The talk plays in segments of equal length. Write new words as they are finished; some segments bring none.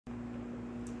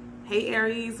Hey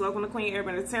Aries, welcome to Queen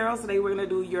Urban Tarot. Today we're going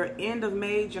to do your end of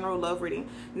May general love reading.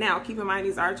 Now keep in mind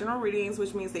these are general readings,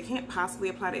 which means they can't possibly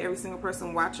apply to every single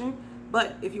person watching.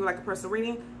 But if you would like a personal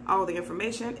reading, all the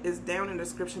information is down in the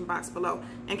description box below.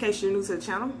 In case you're new to the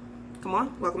channel, come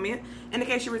on, welcome in. And in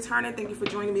case you're returning, thank you for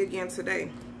joining me again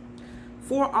today.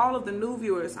 For all of the new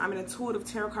viewers, I'm an intuitive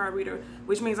tarot card reader,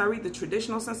 which means I read the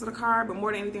traditional sense of the card, but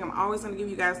more than anything, I'm always going to give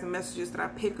you guys the messages that I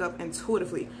pick up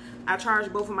intuitively. I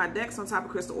charge both of my decks on top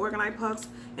of crystal organite pucks,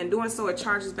 and doing so, it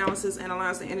charges, balances, and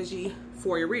aligns the energy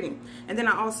for your reading. And then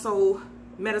I also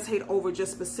meditate over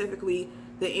just specifically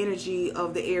the energy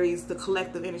of the Aries, the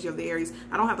collective energy of the Aries.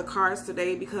 I don't have the cards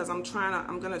today because I'm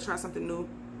going to try something new.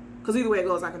 Because either way it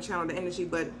goes, I can channel the energy,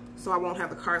 but so I won't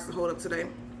have the cards to hold up today.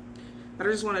 But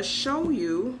I just want to show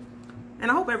you, and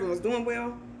I hope everyone's doing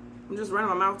well. I'm just running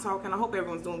my mouth talking. I hope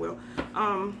everyone's doing well.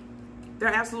 There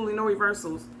are absolutely no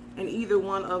reversals in either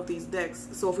one of these decks.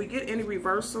 So if we get any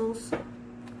reversals,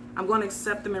 I'm going to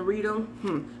accept them and read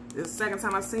them. This is the second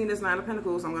time I've seen this Nine of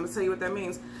Pentacles. I'm going to tell you what that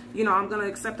means. You know, I'm going to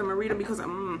accept them and read them because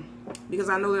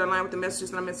I know they're aligned with the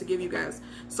messages that I'm meant to give you guys.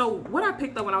 So what I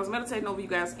picked up when I was meditating over you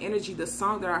guys' energy, the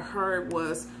song that I heard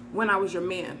was When I Was Your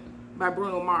Man by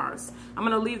Bruno Mars. I'm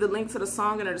going to leave the link to the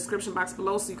song in the description box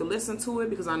below so you can listen to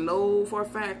it, because I know for a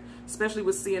fact, especially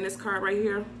with seeing this card right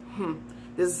here,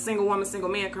 this is a single woman, single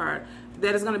man card,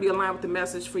 that is going to be aligned with the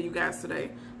message for you guys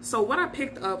today. So what I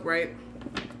picked up, right,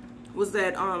 was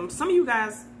that some of you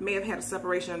guys may have had a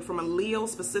separation from a Leo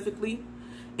specifically.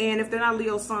 And if they're not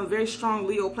Leo Sun, very strong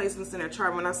Leo placements in their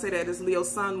chart. When I say that, it's Leo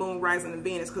Sun, Moon, Rising, and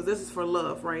Venus, because this is for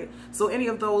love, right? So any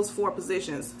of those four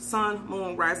positions, Sun,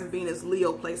 Moon, Rising, Venus,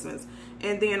 Leo placements.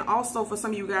 And then also for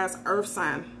some of you guys, Earth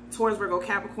sign, Taurus, Virgo,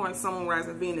 Capricorn, Sun, Moon,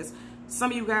 Rising, Venus.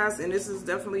 Some of you guys, and this is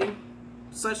definitely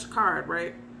such a card,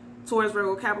 right? Taurus,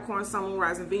 Virgo, Capricorn, Sun, Moon,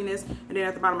 Rising, Venus. And then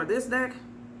at the bottom of this deck,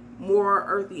 more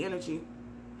earthy energy.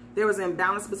 There was an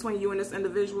imbalance between you and this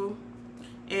individual,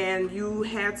 and you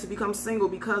had to become single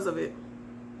because of it.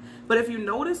 But if you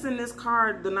notice in this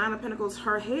card, the Nine of Pentacles,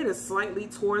 her head is slightly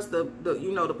towards the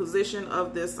position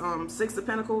of this Six of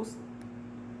Pentacles.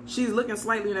 She's looking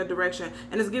slightly in that direction,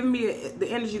 and it's giving me the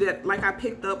energy that, like I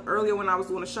picked up earlier when I was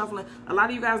doing the shuffling, a lot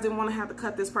of you guys didn't want to have to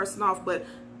cut this person off, but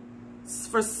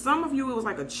for some of you it was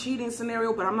like a cheating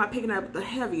scenario. But I'm not picking up the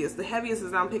heaviest. The heaviest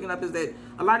is that I'm picking up is that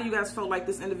a lot of you guys felt like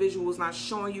this individual was not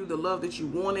showing you the love that you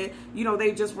wanted. You know,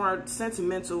 they just weren't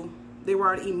sentimental, they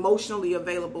weren't emotionally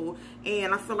available.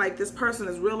 And I feel like this person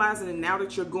is realizing it now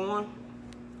that you're gone,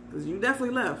 because you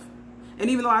definitely left. And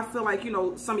even though I feel like, you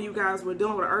know, some of you guys were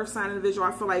dealing with an earth sign individual,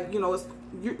 I feel like, you know,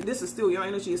 this is still your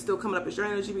energy. It's still coming up as your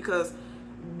energy, because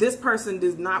this person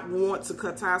does not want to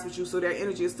cut ties with you, so their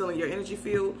energy is still in your energy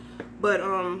field. But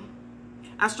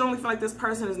I strongly feel like this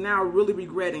person is now really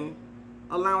regretting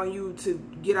allowing you to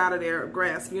get out of their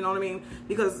grasp, you know what I mean?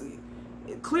 Because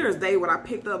clear as day, what I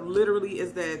picked up literally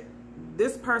is that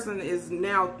this person is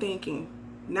now thinking,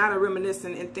 now they're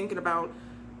reminiscing and thinking about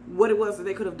what it was that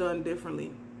they could have done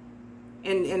differently.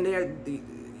 And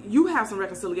you have some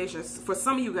reconciliations. For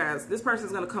some of you guys, this person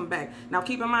is going to come back. Now,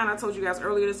 keep in mind, I told you guys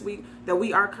earlier this week that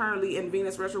we are currently in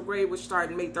Venus retrograde, which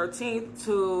started May 13th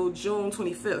to June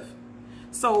 25th.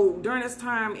 So during this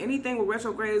time, anything with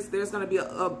retrogrades, there's going to be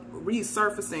a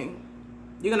resurfacing.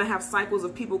 You're going to have cycles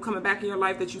of people coming back in your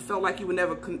life that you felt like you would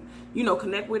never,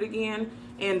 connect with again,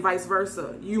 and vice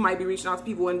versa. You might be reaching out to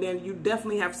people, and then you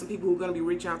definitely have some people who are going to be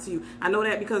reaching out to you. I know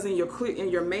that because in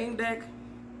your main deck,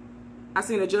 I've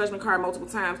seen a Judgment card multiple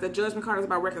times. That Judgment card is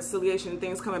about reconciliation and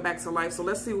things coming back to life. So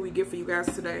let's see what we get for you guys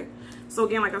today. So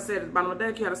again, like I said, at the bottom of the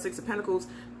deck, you had a Six of Pentacles.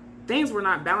 Things were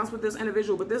not balanced with this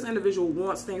individual, but this individual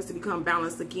wants things to become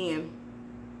balanced again.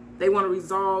 They want to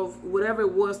resolve whatever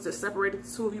it was to separate the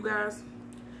two of you guys.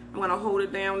 I'm going to hold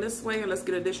it down this way, and let's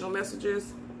get additional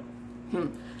messages.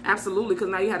 Absolutely, because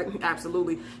now you had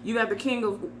you have the King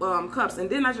of Cups. And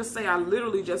didn't I just say, I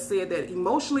literally just said that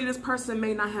emotionally this person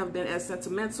may not have been as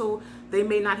sentimental, they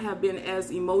may not have been as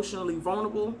emotionally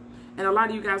vulnerable. And a lot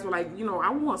of you guys were like, you know,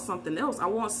 I want something else. I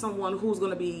want someone who's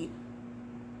going to be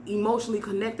emotionally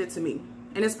connected to me.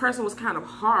 And this person was kind of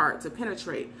hard to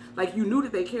penetrate. Like, you knew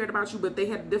that they cared about you, but they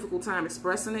had a difficult time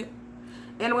expressing it.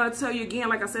 And I'm going to tell you again,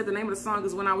 like I said, the name of the song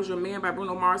is When I Was Your Man by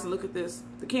Bruno Mars. And look at this.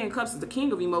 The King of Cups is the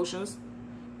king of emotions.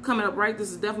 Coming up, right?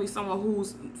 This is definitely someone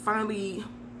who's finally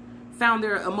found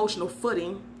their emotional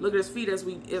footing. Look at his feet as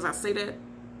I say that.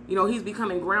 You know, he's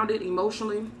becoming grounded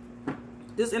emotionally.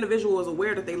 This individual is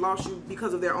aware that they lost you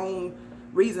because of their own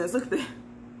reasons. Look at that.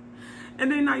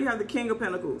 And then now you have the King of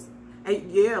Pentacles.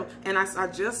 And yeah, and I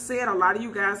just said a lot of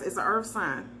you guys, it's an earth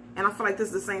sign. And I feel like this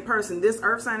is the same person. This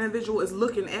earth sign individual is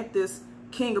looking at this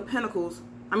King of Pentacles,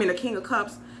 I mean the King of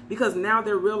Cups, because now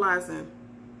they're realizing,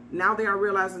 now they are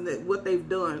realizing that what they've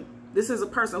done. This is a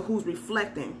person who's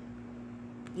reflecting.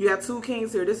 You have 2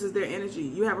 kings here. This is their energy.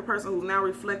 You have a person who's now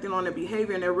reflecting on their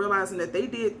behavior, and they're realizing that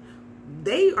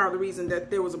they are the reason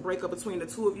that there was a breakup between the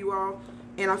 2 of you all.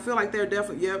 And I feel like they're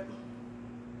definitely, yep.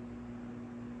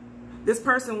 This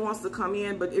person wants to come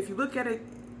in, but if you look at it,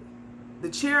 the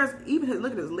chairs, even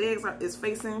look at his legs is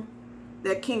facing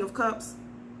that King of Cups,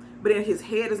 but then his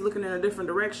head is looking in a different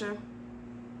direction.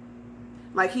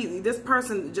 Like this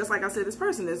person, just like I said, this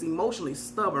person is emotionally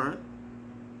stubborn,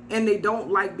 and they don't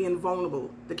like being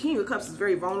vulnerable. The King of Cups is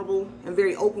very vulnerable and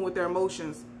very open with their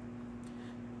emotions.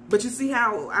 But you see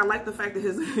how I like the fact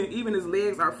that even his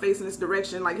legs are facing this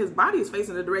direction. Like his body is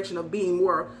facing the direction of being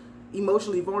more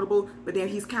emotionally vulnerable, but then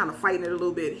he's kind of fighting it a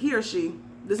little bit. He or she,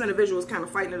 this individual is kind of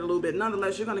fighting it a little bit.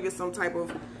 Nonetheless, you're going to get some type of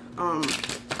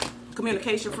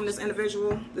communication from this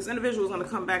individual. This individual is going to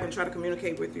come back and try to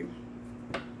communicate with you.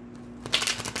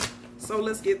 So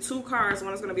let's get 2 cards.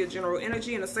 One is going to be a general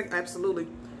energy, and a second, absolutely.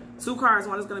 2 cards.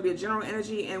 One is going to be a general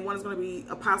energy, and one is going to be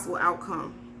a possible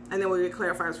outcome. And then we'll get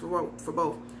clarifiers for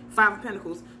both. 5 of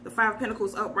Pentacles. The 5 of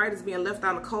Pentacles upright is being left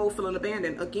out in the cold, feeling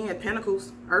abandoned. Again,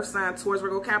 Pentacles, Earth sign, Taurus,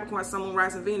 Virgo, Capricorn, Sun, Moon,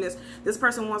 Rising, Venus. This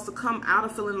person wants to come out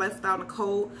of feeling left out in the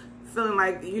cold, feeling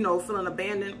like, you know, feeling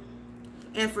abandoned.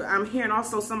 And I'm hearing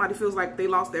also somebody feels like they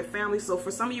lost their family. So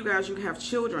for some of you guys, you have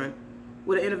children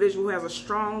with an individual who has a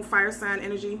strong fire sign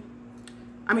energy.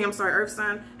 Earth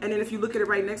sign. And then if you look at it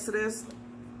right next to this,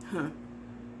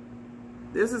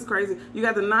 this is crazy. You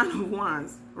got the 9 of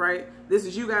Wands, right? This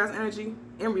is you guys' energy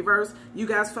in reverse. You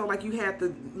guys felt like you had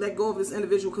to let go of this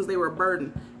individual because they were a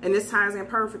burden. And this ties in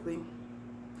perfectly.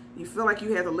 You feel like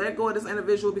you had to let go of this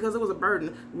individual because it was a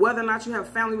burden. Whether or not you have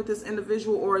family with this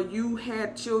individual, or you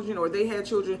had children, or they had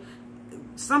children,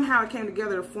 somehow it came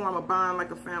together to form a bond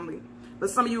like a family. But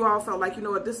some of you all felt like, you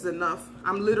know what, this is enough.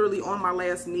 I'm literally on my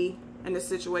last knee in this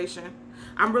situation.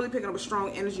 I'm really picking up a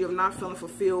strong energy of not feeling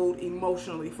fulfilled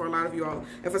emotionally for a lot of you all.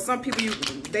 And for some people,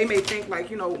 they may think like,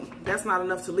 you know, that's not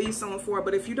enough to leave someone for.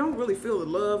 But if you don't really feel the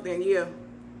love, then yeah.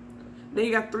 Then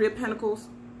you got 3 of Pentacles.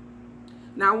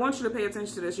 Now I want you to pay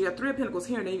attention to this. You got 3 of Pentacles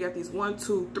here, and then you got these 1,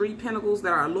 2, 3 Pentacles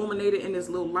that are illuminated in this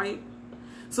little light.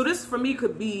 So this for me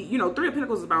could be, you know, 3 of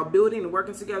Pentacles is about building and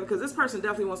working together, because this person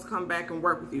definitely wants to come back and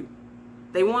work with you.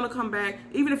 They want to come back,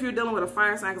 even if you're dealing with a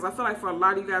fire sign, because I feel like for a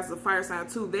lot of you guys, it's a fire sign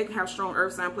too. They can have strong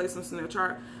earth sign placements in their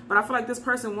chart. But I feel like this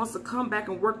person wants to come back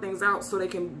and work things out so they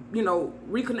can, you know,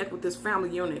 reconnect with this family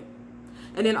unit.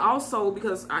 And then also,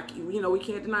 because, we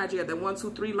can't deny it, you got that 1,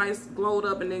 2, 3 lights glowed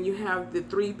up, and then you have the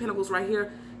 3 Pentacles right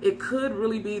here. It could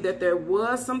really be that there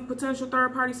was some potential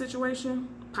third-party situation,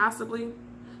 possibly.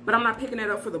 But I'm not picking that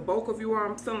up for the bulk of you all.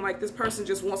 I'm feeling like this person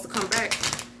just wants to come back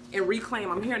and reclaim.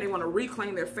 I'm hearing they want to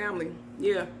reclaim their family.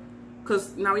 Yeah.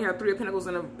 Because now we have 3 of Pentacles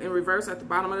in reverse at the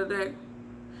bottom of the deck.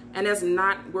 And that's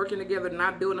not working together,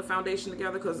 not building a foundation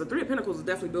together, because the 3 of Pentacles is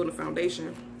definitely building a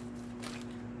foundation.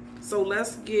 So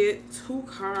let's get 2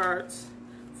 cards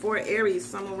for Aries,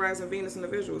 Sun, Moon, Rising, Venus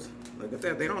individuals. Look at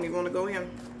that. They don't even want to go in.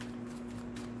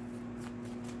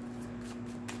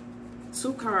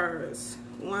 2 cards.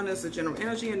 One is the general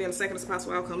energy, and then the second is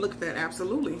possible outcome. Look at that.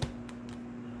 Absolutely.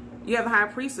 You have the High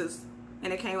Priestess,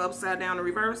 and it came upside down in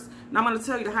reverse. Now I'm going to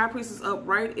tell you the High Priestess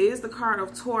upright is the card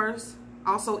of Taurus,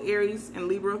 also Aries and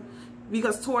Libra,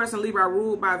 because Taurus and Libra are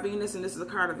ruled by Venus, and this is a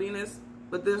card of Venus.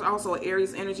 But there's also an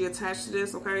Aries energy attached to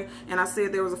this, okay? And I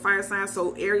said there was a fire sign,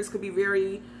 so Aries could be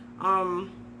very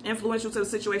influential to the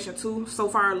situation too. So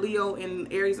far, Leo in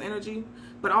Aries energy.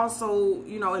 But also,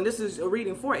 you know, and this is a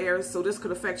reading for Aries, so this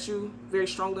could affect you very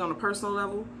strongly on a personal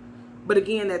level. But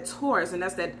again, that Taurus, and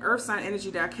that's that earth sign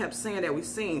energy that I kept saying that we've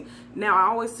seen. Now, I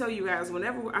always tell you guys,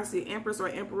 whenever I see Empress or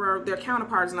Emperor, their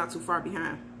counterpart is not too far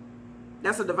behind.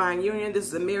 That's a divine union. This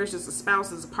is a marriage. This is a spouse.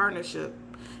 This is a partnership.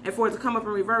 And for it to come up in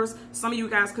reverse, some of you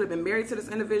guys could have been married to this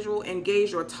individual,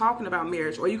 engaged, or talking about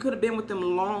marriage. Or you could have been with them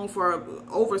long for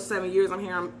over 7 years.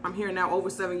 I'm hearing now over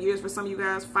 7 years for some of you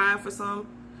guys, 5 for some.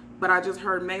 But I just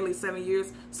heard mainly 7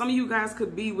 years. Some of you guys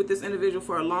could be with this individual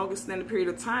for a long extended period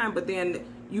of time, but then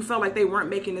you felt like they weren't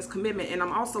making this commitment. And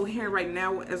I'm also hearing right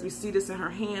now, as we see this in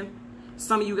her hand,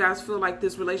 some of you guys feel like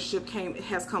this relationship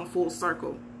has come full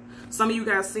circle. Some of you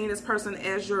guys seeing this person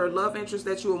as your love interest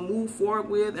that you will move forward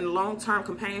with in long-term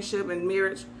companionship and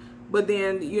marriage. But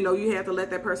then, you know, you have to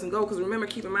let that person go. Because remember,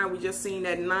 keep in mind, we just seen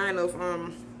that 9 of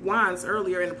Wands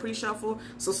earlier in the pre-shuffle.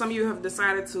 So some of you have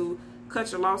decided to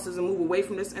cut your losses and move away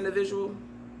from this individual.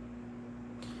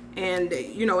 And,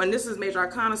 you know, and this is major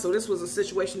arcana. So this was a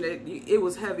situation that it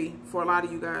was heavy for a lot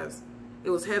of you guys. It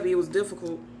was heavy. It was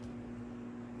difficult.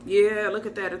 Yeah, look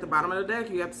at that at the bottom of the deck.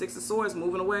 You got the 6 of Swords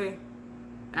moving away.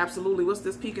 Absolutely. What's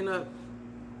this peeking up?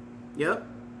 Yep.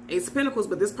 Ace of Pentacles,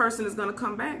 but this person is going to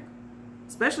come back.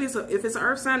 Especially if it's an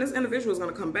earth sign, this individual is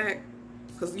going to come back.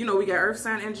 Because, you know, we got earth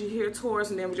sign energy here, Taurus,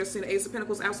 and then we just seen the Ace of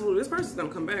Pentacles. Absolutely, this person is going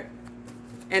to come back.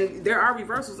 And there are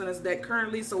reversals in this deck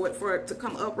currently, so for it to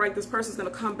come upright, this person is going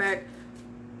to come back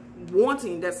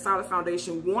wanting that solid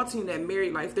foundation, wanting that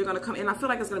married life. They're going to come, and I feel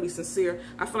like it's going to be sincere.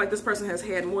 I feel like this person has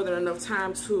had more than enough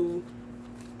time to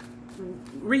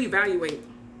reevaluate.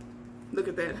 Look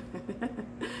at that.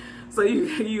 So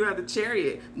you have the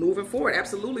Chariot moving forward.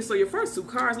 Absolutely. So your first two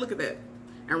cards, look at that.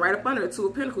 And right up under the Two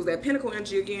of Pentacles, that Pentacle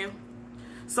energy again.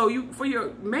 So for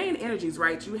your main energies,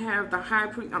 right, you have the High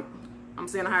Priest. I'm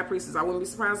saying the High Priestess. I wouldn't be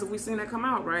surprised if we seen that come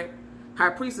out, right? High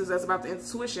Priestess, that's about the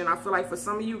intuition. I feel like for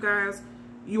some of you guys,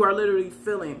 you are literally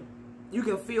feeling. You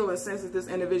can feel and sense that this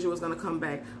individual is going to come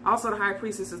back. Also, the High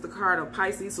Priestess is the card of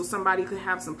Pisces. So somebody could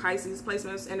have some Pisces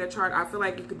placements in their chart. I feel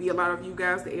like it could be a lot of you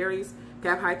guys, the Aries, could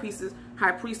have High Priestess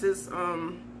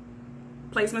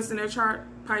placements in their chart,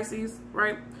 Pisces,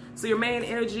 right? So your main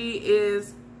energy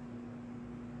is,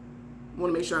 I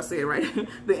want to make sure I say it right,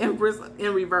 the Empress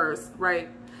in reverse, right?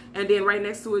 And then right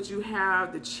next to it, you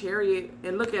have the Chariot.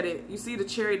 And look at it. You see the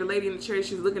Chariot, the lady in the Chariot,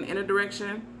 she's looking in a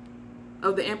direction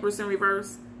of the Empress in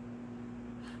reverse.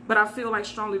 But I feel like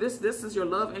strongly this is your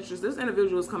love interest. This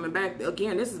individual is coming back.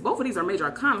 Again, both of these are major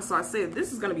arcana. So I said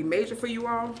this is going to be major for you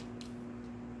all.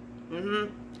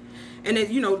 And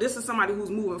then, you know, this is somebody who's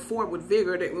moving forward with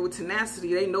vigor, with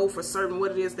tenacity. They know for certain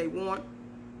what it is they want.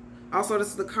 Also, this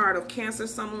is the card of Cancer,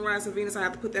 Sun, Moon, Rising, Venus. I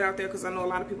have to put that out there because I know a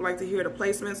lot of people like to hear the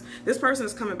placements. This person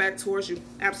is coming back towards you,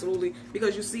 absolutely,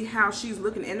 because you see how she's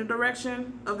looking in the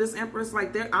direction of this Empress.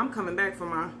 Like, I'm coming back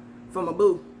from my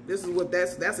boo. This is what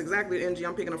that's exactly the energy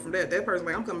I'm picking up from that. That person,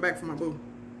 like, I'm coming back from my boo.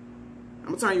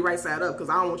 I'm gonna turn you right side up because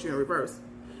I don't want you in reverse.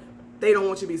 They don't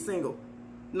want you to be single.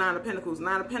 Nine of Pentacles.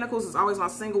 Nine of Pentacles is always my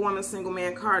single woman, single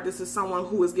man card. This is someone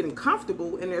who is getting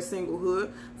comfortable in their singlehood.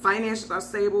 Finances are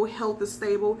stable, health is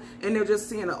stable, and they're just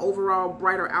seeing an overall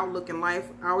brighter outlook in life.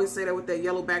 I always say that with that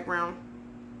yellow background.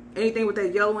 Anything with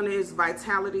that yellow in it is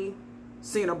vitality,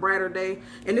 seeing a brighter day.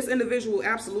 And this individual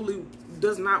absolutely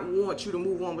does not want you to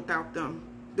move on without them.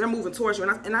 They're moving towards you.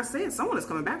 And I said someone is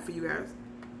coming back for you guys.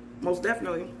 Most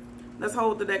definitely. Let's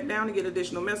hold the deck down to get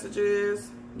additional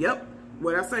messages. Yep.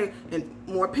 What I say, and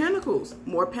more Pentacles,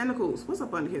 more Pentacles. What's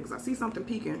up under here? Because I see something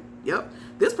peeking. Yep,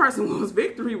 this person wants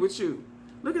victory with you.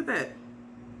 Look at that.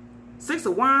 Six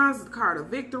of Wands is the card of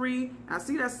victory. I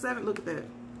see that 7. Look at that.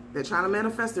 They're trying to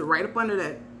manifest it right up under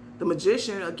that. The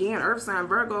Magician, again, Earth sign,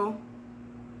 Virgo.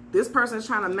 This person is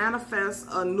trying to manifest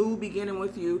a new beginning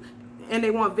with you, and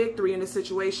they want victory in this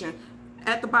situation.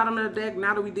 At the bottom of the deck,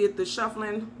 now that we did the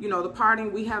shuffling, you know, the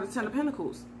parting, we have the 10 of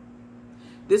Pentacles.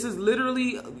 This is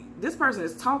literally, this person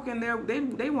is talking there.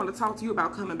 They want to talk to you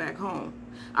about coming back home.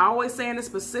 I always say in this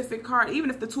specific card, even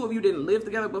if the two of you didn't live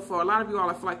together, but for a lot of you all,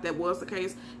 I feel like that was the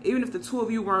case. Even if the two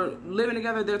of you weren't living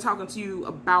together, they're talking to you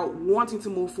about wanting to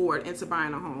move forward into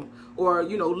buying a home or,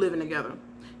 you know, living together.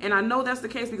 And I know that's the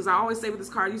case because I always say with this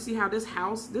card, you see how this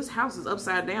house is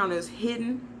upside down, is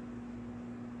hidden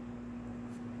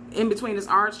in between this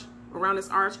arch, around this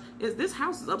arch. This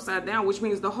house is upside down, which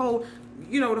means the whole,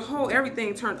 you know,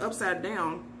 everything turned upside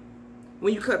down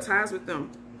when you cut ties with them.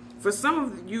 For some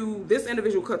of you, this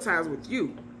individual cut ties with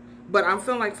you. But I'm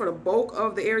feeling like for the bulk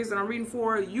of the Aries that I'm reading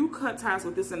for, you cut ties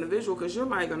with this individual because you're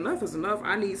like, enough is enough.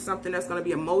 I need something that's going to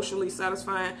be emotionally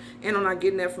satisfying, and I'm not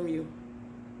getting that from you.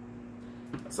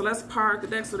 So let's part the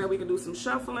deck so that we can do some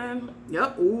shuffling.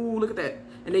 Yep. Ooh, look at that.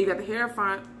 And then you got the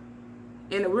Hierophant.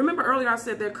 And remember earlier I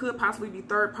said there could possibly be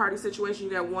third-party situation.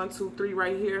 You got 1, 2, 3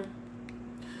 right here.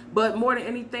 But more than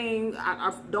anything,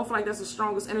 I don't feel like that's the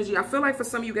strongest energy. I feel like for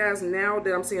some of you guys now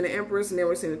that I'm seeing the Empress, and then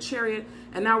we're seeing the Chariot,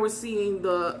 and now we're seeing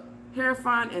the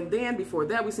Hierophant, and then before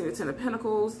that we're seeing the 10 of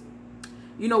Pentacles.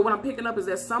 You know, what I'm picking up is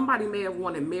that somebody may have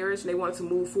wanted marriage and they wanted to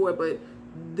move forward, but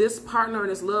this partner and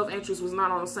this love interest was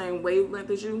not on the same wavelength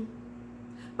as you.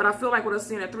 But I feel like what I was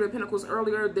seeing at 3 of Pentacles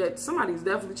earlier, that somebody's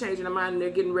definitely changing their mind and they're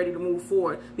getting ready to move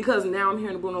forward. Because now I'm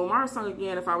hearing the Bruno Mars song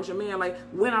again, if I was your man, like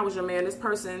when I was your man, this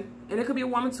person, and it could be a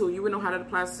woman too, you would know how that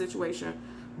applies to the situation.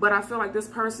 But I feel like this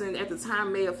person at the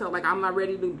time may have felt like, I'm not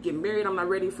ready to get married, I'm not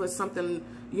ready for something,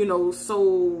 you know,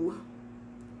 so,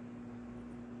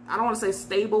 I don't want to say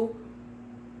stable,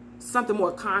 something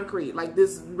more concrete, like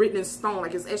this written in stone,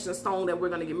 like it's etched in stone that we're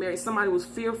going to get married. Somebody was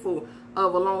fearful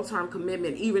of a long-term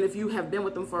commitment. Even if you have been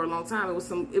with them for a long time, it was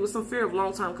some fear of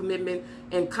long-term commitment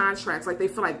and contracts. Like they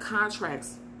feel like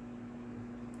contracts.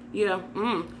 Yeah.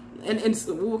 Okay.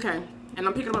 And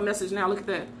I'm picking up a message now. Look at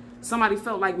that. Somebody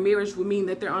felt like marriage would mean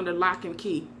that they're under lock and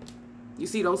key. You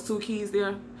see those 2 keys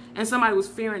there? And somebody was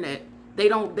fearing that. They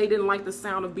didn't like the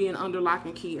sound of being under lock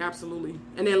and key. Absolutely.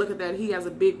 And then look at that. He has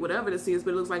a big whatever this is,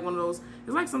 but it looks like one of those,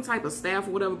 it's like some type of staff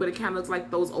or whatever, but it kind of looks like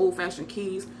those old-fashioned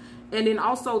keys. And then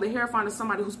also the Hierophant is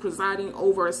somebody who's presiding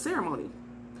over a ceremony.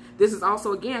 This is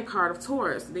also, again, card of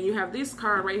Taurus. Then you have this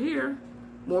card right here,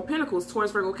 more Pentacles,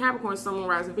 Taurus, Virgo, Capricorn, Sun, Moon,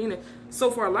 Rising, Venus. So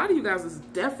for a lot of you guys, it's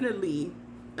definitely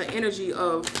an energy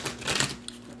of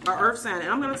an earth sign.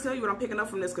 And I'm going to tell you what I'm picking up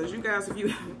from this, because you guys,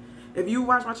 if you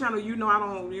watch my channel, you know I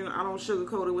don't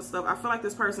sugarcoat it with stuff. I feel like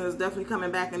this person is definitely coming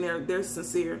back, and they're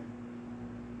sincere.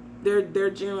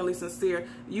 They're genuinely sincere.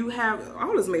 You have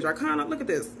all this major arcana. Look at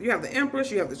this. You have the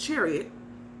Empress, you have the Chariot,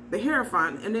 the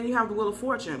Hierophant, and then you have the Wheel of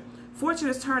Fortune. Fortune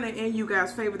is turning in you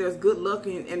guys' favor. There's good luck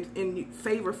and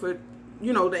favor for,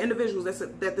 you know, the individuals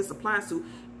that this applies to.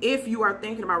 If you are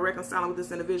thinking about reconciling with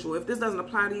this individual, if this doesn't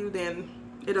apply to you, then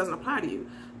it doesn't apply to you.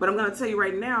 But I'm going to tell you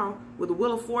right now, with the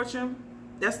Wheel of Fortune,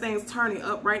 that thing's turning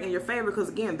upright in your favor, because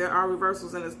again, there are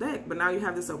reversals in this deck, but now you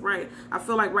have this upright. I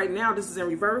feel like right now this is in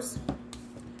reverse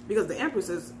because the Empress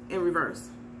is in reverse.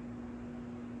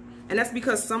 And that's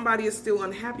because somebody is still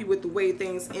unhappy with the way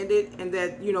things ended, and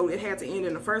that, you know, it had to end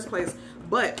in the first place.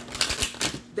 But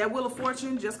that Wheel of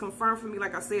Fortune just confirmed for me,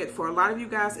 like I said, for a lot of you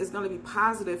guys, it's going to be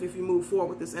positive if you move forward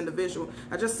with this individual.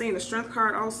 I just seen the Strength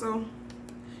card also.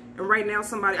 And right now,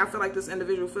 I feel like this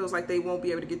individual feels like they won't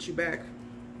be able to get you back.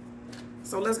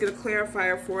 So let's get a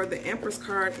clarifier for the Empress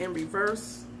card in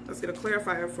reverse. Let's get a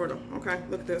clarifier for them. Okay,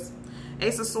 look at this.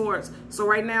 Ace of Swords. So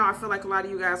right now, I feel like a lot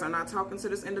of you guys are not talking to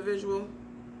this individual.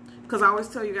 Because I always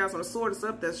tell you guys, when the sword is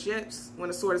up, that's yes. When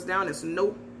the sword is down, it's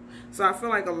nope. So I feel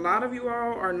like a lot of you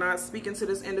all are not speaking to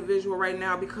this individual right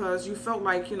now because you felt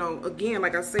like, you know, again,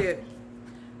 like I said,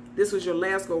 this was your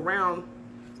last go round.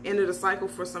 End of the cycle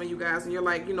for some of you guys. And you're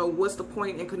like, you know, what's the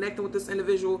point in connecting with this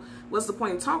individual? What's the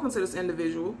point in talking to this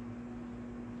individual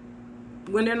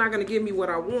when they're not going to give me what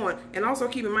I want? And also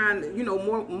keep in mind, you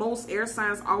know, most air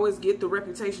signs always get the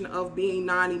reputation of being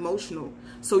non-emotional.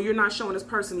 So you're not showing this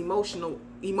person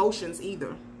emotions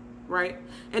either, right?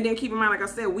 And then keep in mind, like I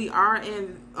said, we are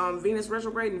in Venus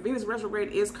retrograde, and Venus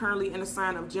retrograde is currently in the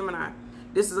sign of Gemini.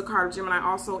 This is a card of Gemini,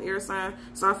 also air sign.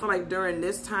 So I feel like during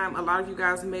this time, a lot of you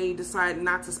guys may decide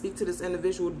not to speak to this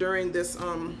individual during this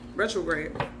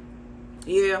retrograde.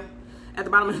 Yeah, at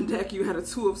the bottom of the deck, you had a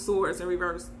Two of Swords in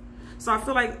reverse. So I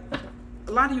feel like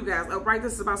a lot of you guys, upright,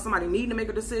 this is about somebody needing to make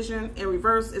a decision. In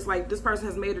reverse, it's like this person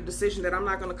has made a decision that I'm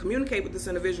not going to communicate with this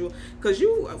individual. Because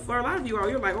for a lot of you all,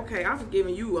 you're like, okay, I've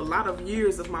given you a lot of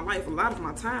years of my life, a lot of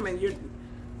my time, and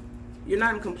you're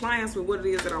not in compliance with what it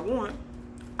is that I want.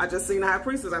 I just seen the High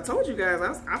Priestess. I told you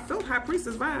guys, I felt High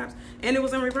Priestess vibes, and it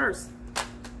was in reverse.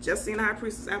 Just seen the High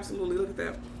Priestess, absolutely, look at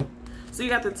that. So you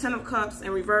got the Ten of Cups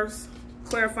in reverse,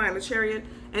 clarifying the Chariot.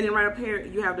 And then right up here,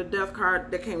 you have the Death card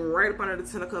that came right up under the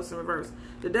Ten of Cups in reverse.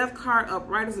 The Death card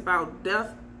upright is about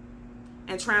death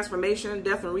and transformation,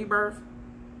 death and rebirth,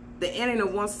 the ending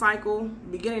of one cycle,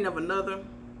 beginning of another.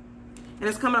 And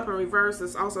it's coming up in reverse.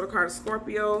 It's also the card of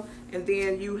Scorpio. And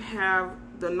then you have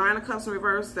the Nine of Cups in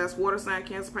reverse. That's water sign,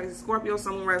 Cancer, Pisces, Scorpio,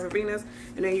 Sun, Moon, Rising, Venus.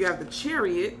 And then you have the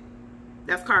Chariot.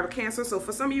 That's card of Cancer. So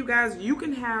for some of you guys, you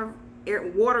can have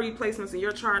water replacements in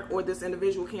your chart, or this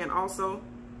individual can also.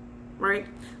 Right?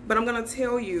 But I'm going to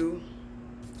tell you,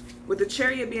 with the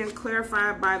Chariot being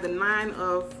clarified by the Nine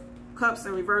of Cups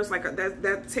in reverse, like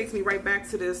that takes me right back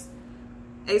to this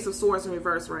Ace of Swords in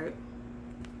reverse, right?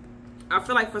 I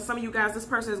feel like for some of you guys, this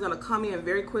person is going to come in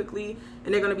very quickly,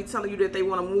 and they're going to be telling you that they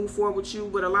want to move forward with you,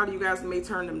 but a lot of you guys may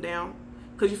turn them down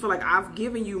because you feel like I've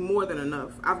given you more than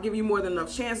enough. I've given you more than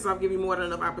enough chances. I've given you more than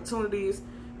enough opportunities,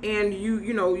 and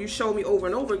you showed me over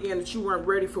and over again that you weren't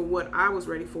ready for what I was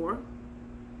ready for.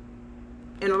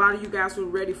 And a lot of you guys were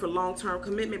ready for long-term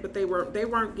commitment, but they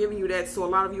weren't giving you that. So a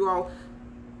lot of you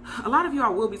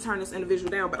all will be turning this individual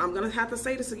down. But I'm gonna have to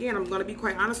say this again. I'm gonna be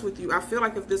quite honest with you. I feel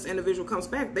like if this individual comes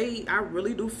back, I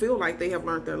really do feel like they have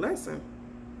learned their lesson.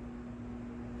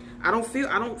 I don't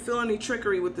feel any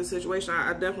trickery with this situation.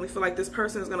 I definitely feel like this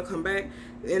person is gonna come back,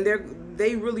 and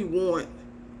they really want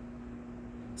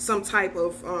some type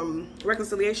of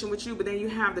reconciliation with you. But then you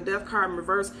have the Death card in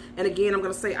reverse, and again, I'm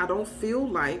gonna say I don't feel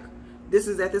like this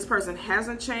is that this person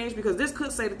hasn't changed, because this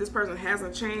could say that this person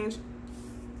hasn't changed.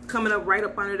 Coming up right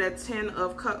up under that Ten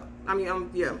of Cups,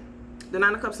 yeah, the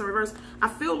Nine of Cups in reverse. I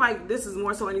feel like this is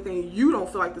more so anything, you don't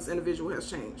feel like this individual has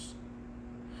changed.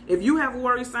 If you have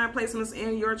watery sign placements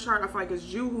in your chart, I feel like it's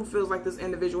you who feels like this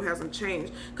individual hasn't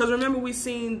changed. Because remember, we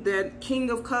seen that King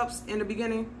of Cups in the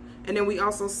beginning, and then we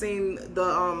also seen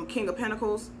the King of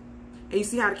Pentacles. And you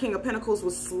see how the King of Pentacles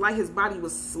was his body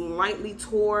was slightly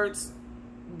towards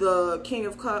the King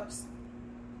of Cups,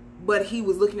 but he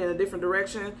was looking in a different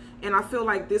direction. And I feel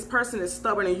like this person is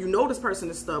stubborn, and you know this person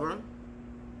is stubborn.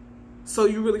 So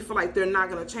you really feel like they're not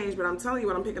going to change. But I'm telling you,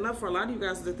 what I'm picking up for a lot of you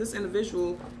guys is that this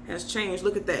individual has changed.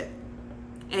 Look at that.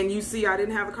 And you see, I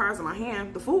didn't have the cards in my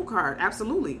hand. The Fool card,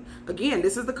 absolutely. Again,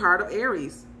 this is the card of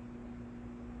Aries.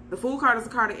 The Fool card is the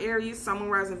card of Aries, Sun, Moon,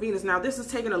 Rising, Venus. Now, this is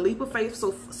taking a leap of faith.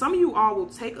 So some of you all will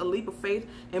take a leap of faith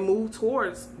and move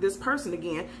towards this person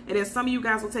again. And then some of you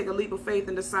guys will take a leap of faith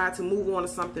and decide to move on to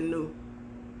something new.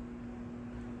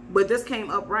 But this came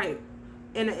up right.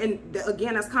 And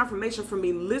again, that's confirmation for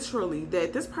me, literally,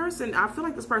 that this person, I feel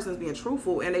like this person is being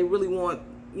truthful and they really want,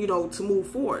 you know, to move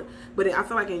forward. But I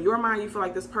feel like in your mind, you feel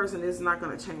like this person is not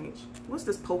going to change. What's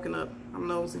this poking up? I'm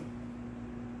nosy.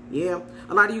 Yeah.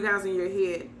 A lot of you guys in your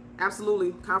head,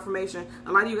 absolutely, confirmation.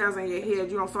 A lot of you guys in your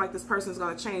head, you don't feel like this person is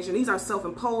going to change. And these are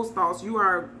self-imposed thoughts. You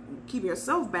are keeping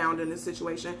yourself bound in this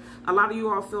situation. A lot of you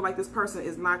all feel like this person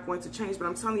is not going to change. But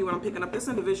I'm telling you, what I'm picking up, this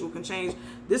individual can change.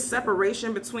 This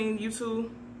separation between you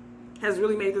two has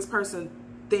really made this person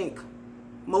think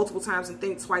multiple times and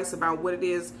think twice about what it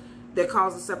is that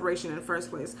causes separation in the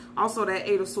first place. Also, that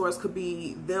Eight of Swords could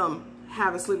be them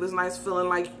having sleepless nights, feeling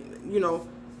like, you know,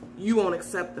 you won't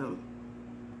accept them.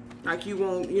 Like you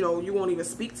won't, you know, you won't even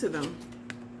speak to them.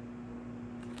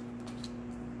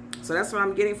 So that's what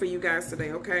I'm getting for you guys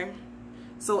today, okay?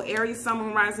 So Aries, Sun,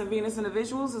 Moon, Rising, Venus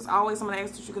individuals, as always, I'm going to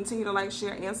ask that you continue to like,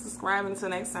 share, and subscribe. Until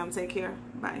next time, take care.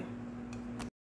 Bye.